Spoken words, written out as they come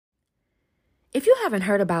If you haven't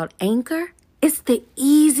heard about Anchor, it's the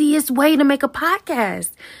easiest way to make a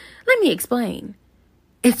podcast. Let me explain.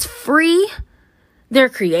 It's free. There are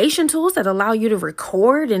creation tools that allow you to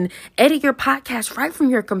record and edit your podcast right from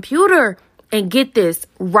your computer. And get this,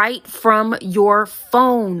 right from your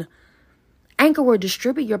phone. Anchor will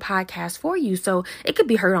distribute your podcast for you, so it could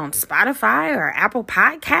be heard on Spotify or Apple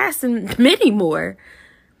Podcasts and many more.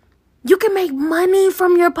 You can make money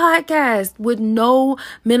from your podcast with no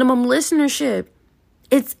minimum listenership.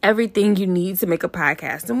 It's everything you need to make a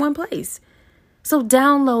podcast in one place. So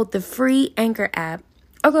download the free Anchor app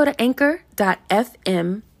or go to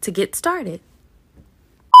anchor.fm to get started.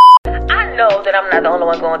 I know that I'm not the only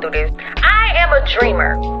one going through this. I am a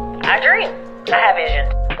dreamer. I dream. I have vision.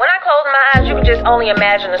 When I close my eyes, you can just only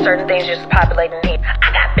imagine the certain things just populating here.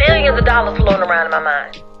 I got billions of dollars floating around in my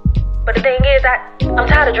mind. But the thing is, I'm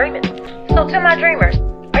tired of dreaming. So to my dreamers,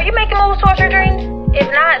 are you making moves towards your dreams?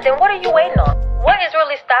 If not, then what are you waiting on? What is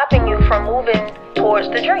really stopping you from moving towards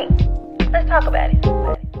the dream? Let's talk about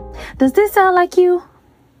it. Does this sound like you?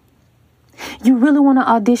 You really want to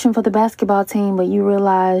audition for the basketball team, but you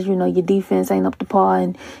realize, your defense ain't up to par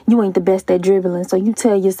and you ain't the best at dribbling. So you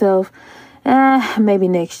tell yourself, maybe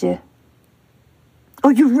next year.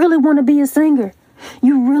 Or you really want to be a singer.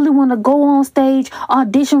 You really want to go on stage,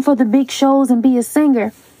 audition for the big shows and be a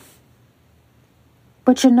singer.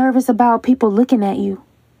 But you're nervous about people looking at you.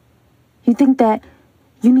 You think that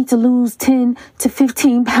you need to lose 10 to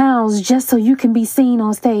 15 pounds just so you can be seen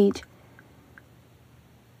on stage.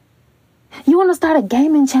 You want to start a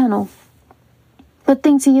gaming channel, but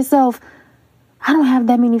think to yourself, I don't have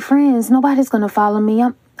that many friends. Nobody's going to follow me.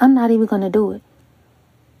 I'm not even going to do it.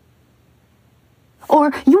 Or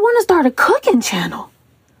you want to start a cooking channel,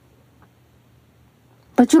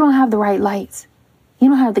 but you don't have the right lights. You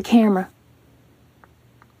don't have the camera.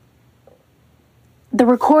 The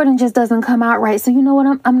recording just doesn't come out right. So you know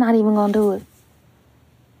what? I'm not even going to do it.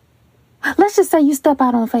 Let's just say you step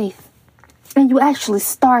out on faith and you actually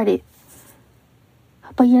start it,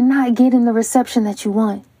 but you're not getting the reception that you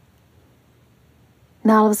want.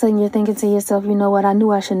 Now all of a sudden you're thinking to yourself, you know what? I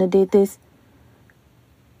knew I shouldn't have did this.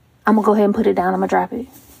 I'm going to go ahead and put it down. I'm going to drop it.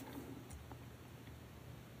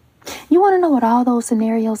 You want to know what all those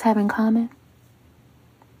scenarios have in common?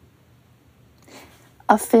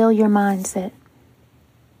 A failure mindset.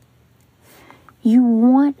 You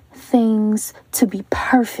want things to be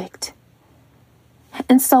perfect.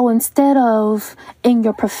 And so instead of in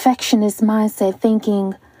your perfectionist mindset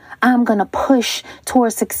thinking, I'm going to push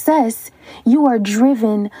towards success, you are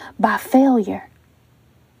driven by failure.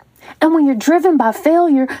 And when you're driven by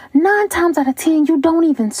failure, 9 times out of 10, you don't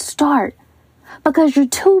even start because you're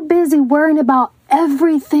too busy worrying about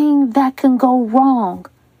everything that can go wrong.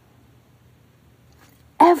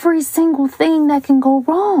 Every single thing that can go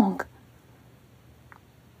wrong.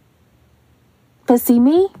 But see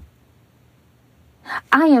me,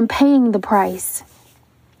 I am paying the price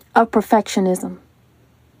of perfectionism.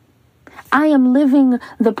 I am living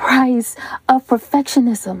the price of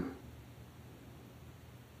perfectionism.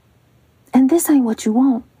 And this ain't what you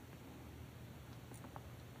want.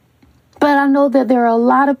 But I know that there are a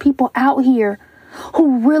lot of people out here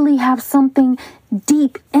who really have something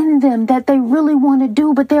deep in them that they really want to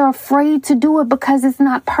do, but they're afraid to do it because it's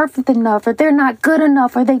not perfect enough, or they're not good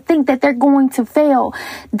enough, or they think that they're going to fail.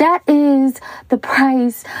 That is the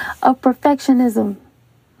price of perfectionism.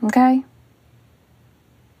 Okay?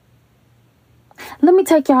 Let me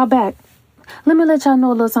take y'all back. Let me let y'all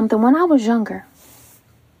know a little something. When I was younger,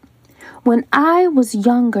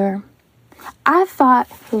 I thought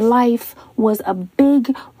life was a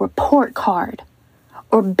big report card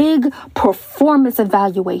or big performance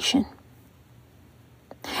evaluation.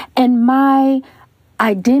 And my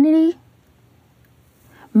identity,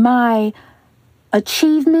 my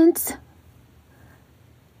achievements,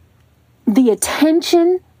 the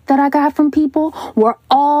attention that I got from people were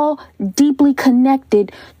all deeply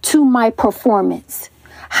connected to my performance,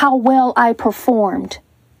 how well I performed,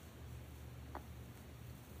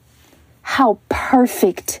 how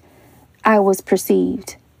perfect I was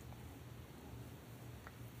perceived.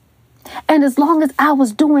 And as long as I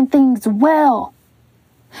was doing things well,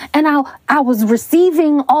 and I was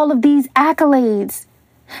receiving all of these accolades,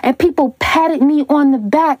 and people patted me on the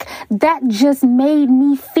back, that just made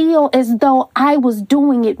me feel as though I was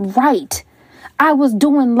doing it right. I was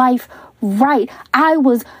doing life right. I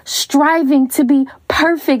was striving to be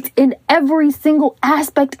perfect in every single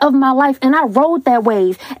aspect of my life. And I rode that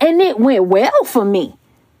wave, and it went well for me.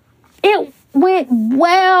 It went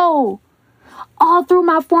well all through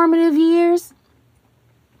my formative years,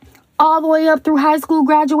 all the way up through high school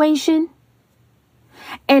graduation.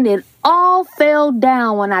 And it all fell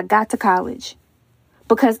down when I got to college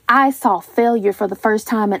because I saw failure for the first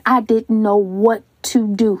time and I didn't know what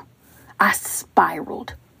to do. I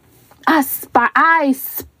spiraled. I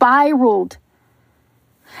spiraled.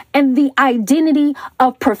 And the identity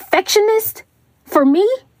of perfectionist for me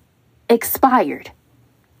expired.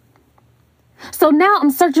 So now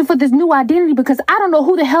I'm searching for this new identity because I don't know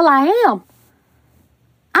who the hell I am.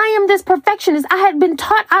 I am this perfectionist. I had been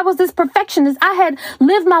taught I was this perfectionist. I had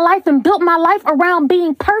lived my life and built my life around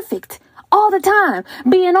being perfect all the time,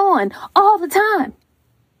 being on all the time.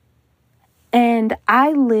 And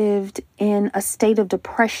I lived in a state of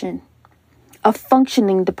depression, a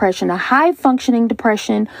functioning depression, a high functioning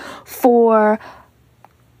depression for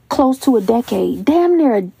close to a decade, damn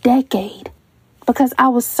near a decade, because I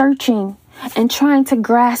was searching and trying to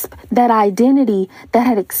grasp that identity that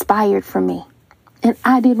had expired for me. And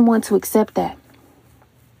I didn't want to accept that.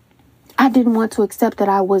 I didn't want to accept that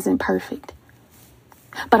I wasn't perfect.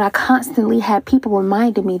 But I constantly had people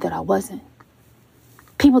reminding me that I wasn't.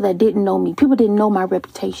 People that didn't know me. People didn't know my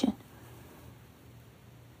reputation.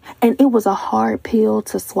 And it was a hard pill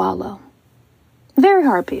to swallow. Very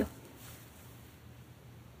hard pill.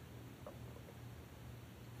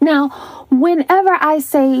 Now, whenever I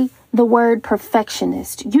say the word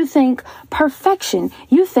perfectionist, you think perfection.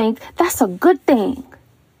 You think that's a good thing.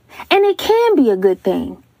 And it can be a good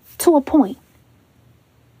thing to a point.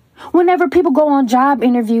 Whenever people go on job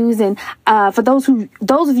interviews, and for those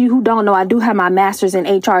of you who don't know, I do have my master's in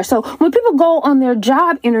HR. So when people go on their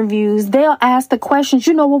job interviews, they'll ask the questions,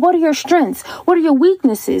 well, what are your strengths? What are your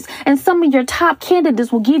weaknesses? And some of your top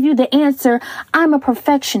candidates will give you the answer, I'm a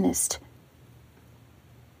perfectionist.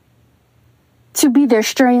 To be their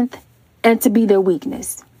strength and to be their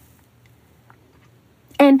weakness.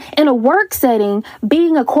 And in a work setting,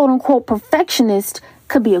 being a quote unquote perfectionist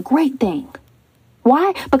could be a great thing.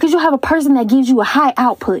 Why? Because you'll have a person that gives you a high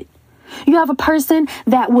output. You have a person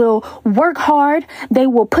that will work hard. They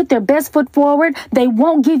will put their best foot forward. They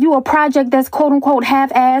won't give you a project that's quote unquote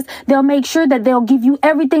half-assed. They'll make sure that they'll give you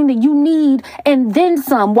everything that you need and then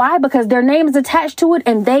some. Why? Because their name is attached to it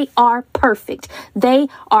and they are perfect. They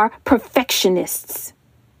are perfectionists.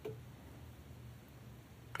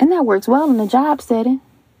 And that works well in a job setting.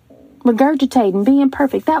 Regurgitating, being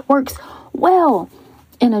perfect, that works well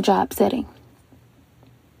in a job setting.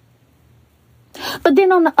 But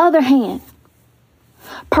then on the other hand,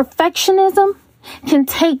 perfectionism can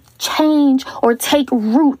take change or take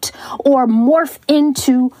root or morph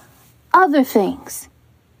into other things.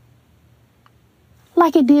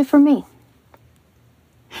 Like it did for me.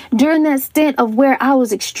 During that stint of where I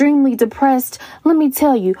was extremely depressed, let me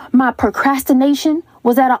tell you, my procrastination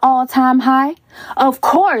was at an all-time high. Of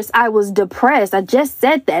course, I was depressed. I just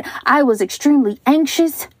said that. I was extremely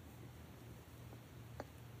anxious.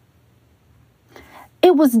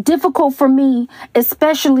 It was difficult for me,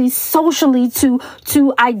 especially socially,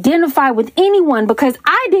 to identify with anyone because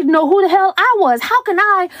I didn't know who the hell I was. How can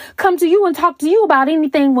I come to you and talk to you about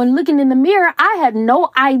anything when looking in the mirror? I had no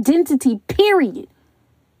identity, period.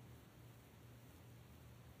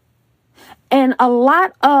 And a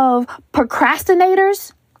lot of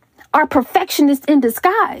procrastinators are perfectionists in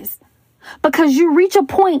disguise. Because you reach a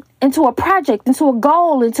point into a project, into a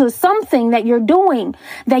goal, into something that you're doing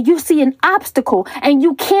that you see an obstacle and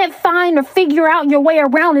you can't find or figure out your way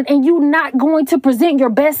around it and you're not going to present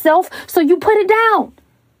your best self. So you put it down.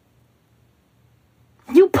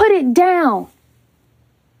 You put it down.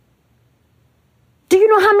 Do you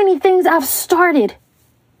know how many things I've started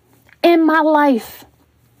in my life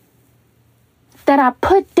that I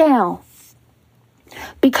put down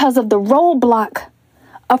because of the roadblock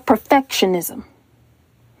of perfectionism?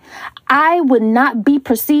 I would not be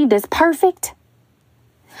perceived as perfect.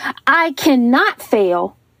 I cannot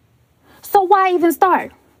fail. So why even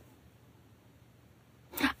start?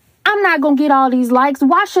 I'm not going to get all these likes.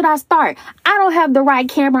 Why should I start? I don't have the right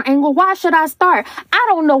camera angle. Why should I start? I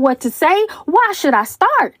don't know what to say. Why should I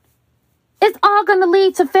start? It's all going to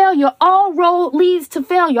lead to failure. All road leads to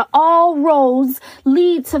failure. All roads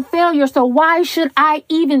lead to failure. So why should I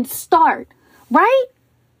even start? Right?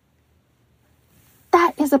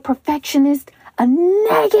 That is a perfectionist, a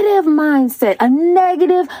negative mindset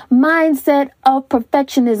of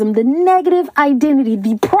perfectionism, the negative identity,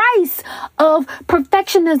 the price of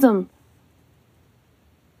perfectionism.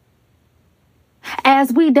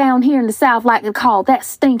 As we down here in the South like to call that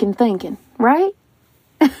stinking thinking, right?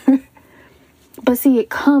 But see, it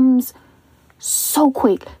comes so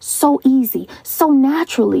quick, so easy, so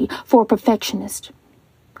naturally for a perfectionist.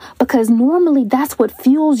 Because normally that's what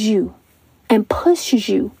fuels you and pushes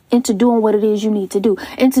you into doing what it is you need to do,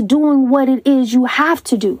 into doing what it is you have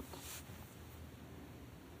to do.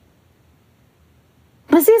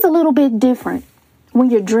 But see, it's a little bit different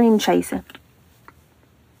when you're dream chasing.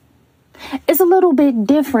 It's a little bit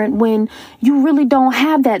different when you really don't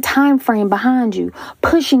have that time frame behind you,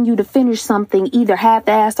 pushing you to finish something, either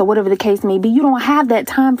half-assed or whatever the case may be. You don't have that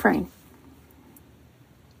time frame.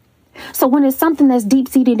 So when it's something that's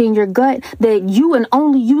deep-seated in your gut that you and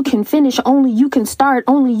only you can finish, only you can start,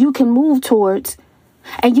 only you can move towards,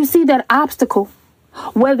 and you see that obstacle,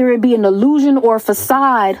 whether it be an illusion or a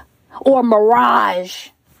facade or mirage,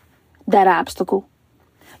 that obstacle,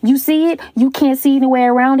 you see it, you can't see any way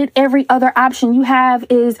around it. Every other option you have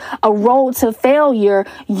is a road to failure.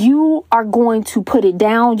 You are going to put it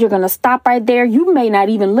down. You're going to stop right there. You may not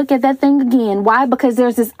even look at that thing again. Why? Because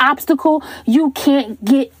there's this obstacle you can't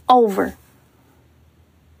get over.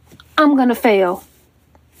 I'm going to fail.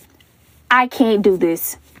 I can't do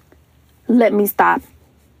this. Let me stop.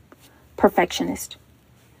 Perfectionist.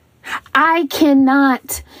 I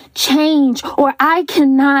cannot change, or I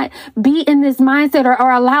cannot be in this mindset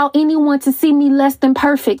or allow anyone to see me less than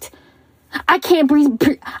perfect. I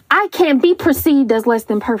can't be perceived as less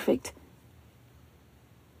than perfect.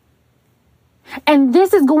 And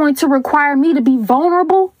this is going to require me to be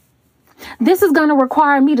vulnerable. This is going to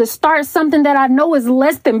require me to start something that I know is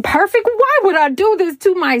less than perfect. Why would I do this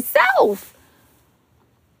to myself?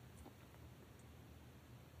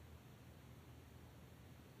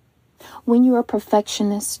 When you're a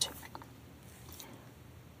perfectionist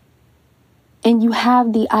and you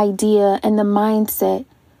have the idea and the mindset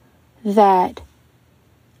that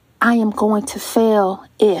I am going to fail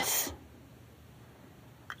if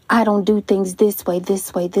I don't do things this way,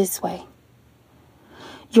 this way, this way,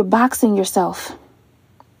 you're boxing yourself.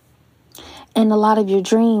 And a lot of your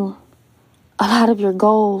dream, a lot of your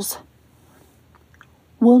goals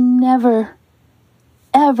will never,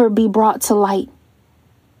 ever be brought to light.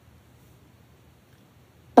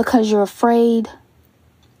 Because you're afraid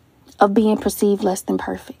of being perceived less than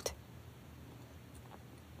perfect.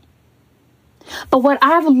 But what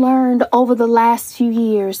I've learned over the last few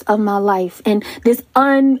years of my life, and this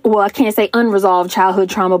I can't say unresolved childhood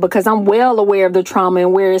trauma, because I'm well aware of the trauma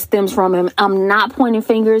and where it stems from. And I'm not pointing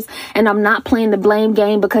fingers and I'm not playing the blame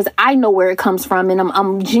game, because I know where it comes from and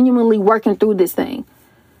I'm genuinely working through this thing.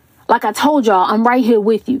 Like I told y'all, I'm right here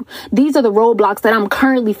with you. These are the roadblocks that I'm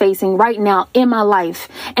currently facing right now in my life.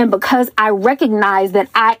 And because I recognize that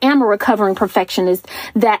I am a recovering perfectionist,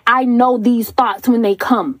 that I know these thoughts when they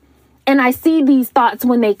come. And I see these thoughts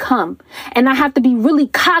when they come. And I have to be really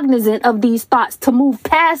cognizant of these thoughts to move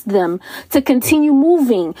past them, to continue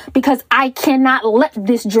moving, because I cannot let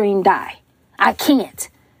this dream die. I can't.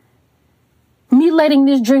 Me letting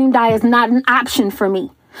this dream die is not an option for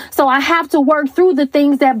me. So I have to work through the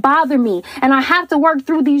things that bother me. And I have to work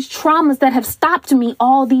through these traumas that have stopped me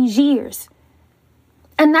all these years.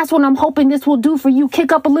 And that's what I'm hoping this will do for you.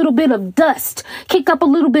 Kick up a little bit of dust. Kick up a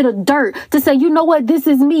little bit of dirt to say, you know what? This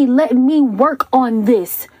is me. Let me work on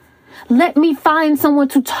this. Let me find someone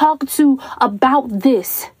to talk to about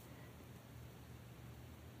this.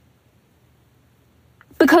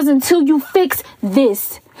 Because until you fix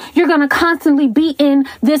this, you're going to constantly be in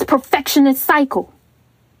this perfectionist cycle.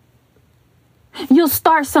 You'll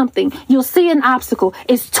start something. You'll see an obstacle.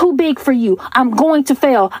 It's too big for you. I'm going to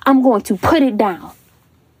fail. I'm going to put it down.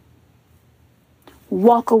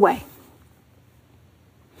 Walk away.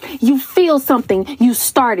 You feel something. You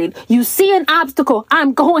started. You see an obstacle.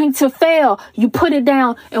 I'm going to fail. You put it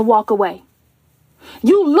down and walk away.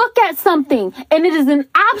 You look at something and it is an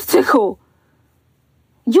obstacle.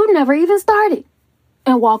 You never even started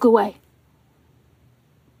and walk away.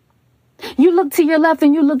 You look to your left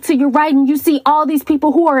and you look to your right and you see all these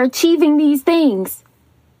people who are achieving these things.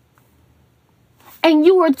 And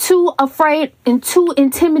you are too afraid and too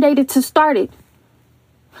intimidated to start it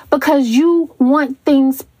because you want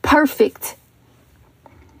things perfect.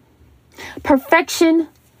 Perfection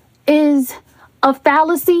is a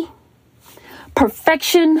fallacy.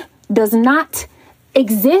 Perfection does not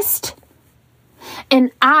exist.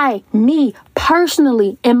 And me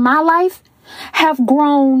personally, in my life, have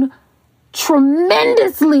grown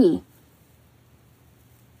tremendously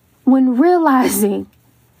when realizing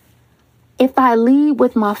if I lead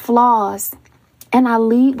with my flaws and I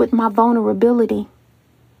lead with my vulnerability,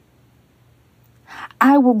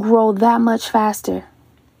 I will grow that much faster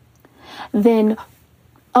than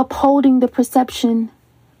upholding the perception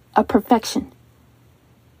of perfection.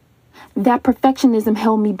 That perfectionism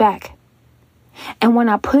held me back. And when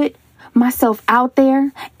I put myself out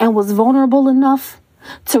there and was vulnerable enough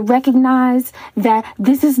to recognize that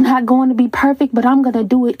this is not going to be perfect, but I'm going to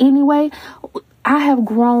do it anyway, I have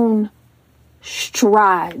grown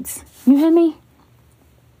strides. You hear me?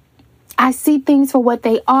 I see things for what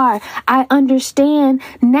they are. I understand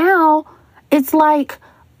now. It's like,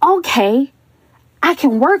 okay, I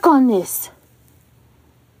can work on this.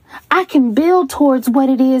 I can build towards what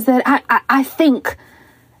it is that I think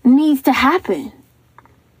needs to happen.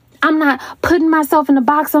 I'm not putting myself in a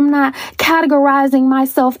box. I'm not categorizing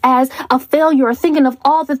myself as a failure or thinking of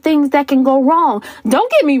all the things that can go wrong.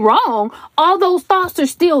 Don't get me wrong. All those thoughts are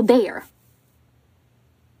still there.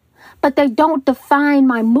 But they don't define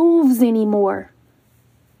my moves anymore.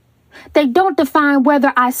 They don't define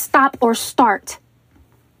whether I stop or start.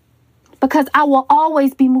 Because I will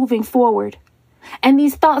always be moving forward. And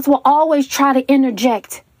these thoughts will always try to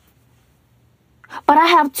interject. But I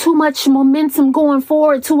have too much momentum going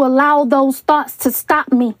forward to allow those thoughts to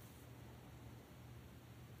stop me.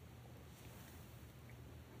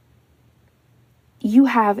 You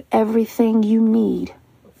have everything you need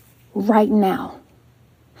right now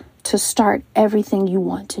to start everything you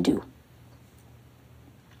want to do.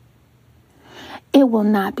 It will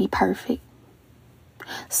not be perfect.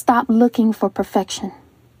 Stop looking for perfection.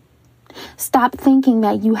 Stop thinking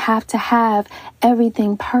that you have to have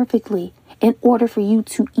everything perfectly in order for you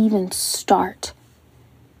to even start.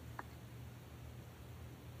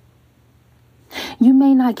 You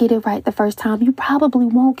may not get it right the first time. You probably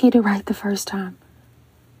won't get it right the first time.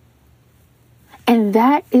 And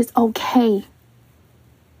that is okay.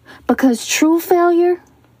 Because true failure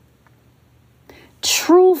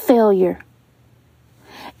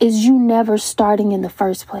is you never starting in the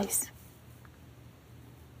first place.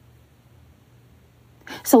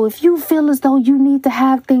 So if you feel as though you need to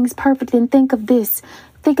have things perfect, then think of this.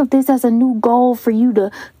 Think of this as a new goal for you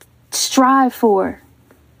to strive for.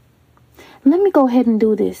 Let me go ahead and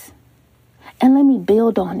do this. And let me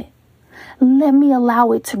build on it. Let me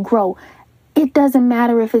allow it to grow. It doesn't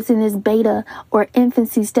matter if it's in its beta or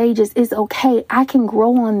infancy stages. It's okay. I can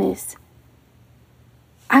grow on this.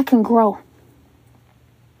 I can grow.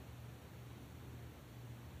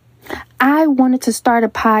 I wanted to start a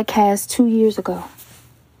podcast 2 years ago.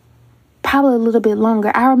 Probably a little bit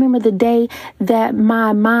longer. I remember the day that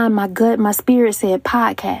my mind, my gut, my spirit said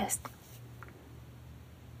podcast.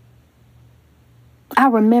 I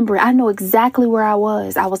remember, I know exactly where I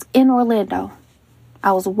was. I was in Orlando.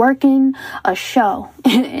 I was working a show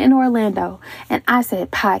in Orlando. And I said,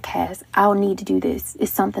 podcast, I'll need to do this.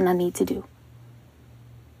 It's something I need to do.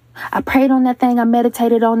 I prayed on that thing. I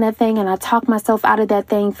meditated on that thing. And I talked myself out of that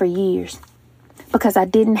thing for years. Because I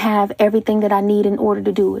didn't have everything that I need in order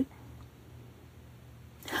to do it.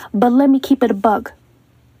 But let me keep it a buck.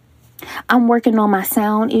 I'm working on my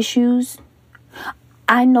sound issues.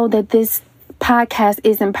 I know that this podcast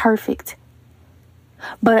isn't perfect.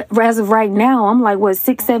 But as of right now, I'm like,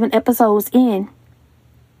 6-7 episodes in.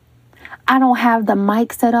 I don't have the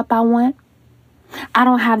mic set up I want. I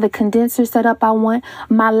don't have the condenser set up I want.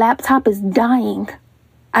 My laptop is dying.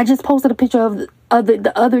 I just posted a picture of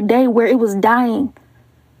the other day where it was dying.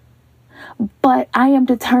 But I am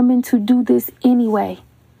determined to do this anyway.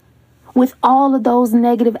 With all of those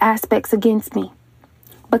negative aspects against me.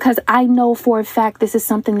 Because I know for a fact this is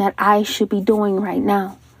something that I should be doing right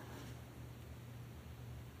now.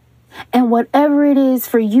 And whatever it is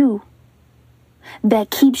for you that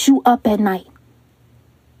keeps you up at night,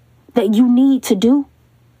 that you need to do,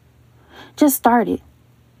 just start it.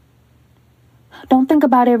 Don't think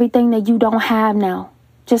about everything that you don't have now.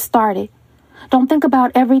 Just start it. Don't think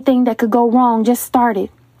about everything that could go wrong. Just start it.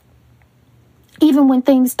 Even when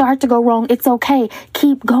things start to go wrong, it's okay.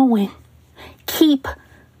 Keep going. Keep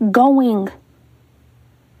going.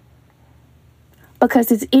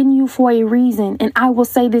 Because it's in you for a reason. And I will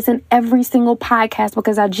say this in every single podcast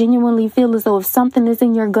because I genuinely feel as though if something is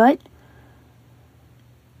in your gut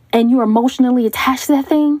and you're emotionally attached to that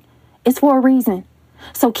thing, it's for a reason.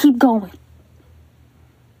 So keep going.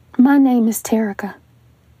 My name is Terica.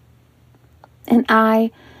 And I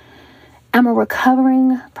am a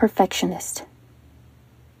recovering perfectionist.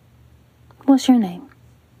 What's your name?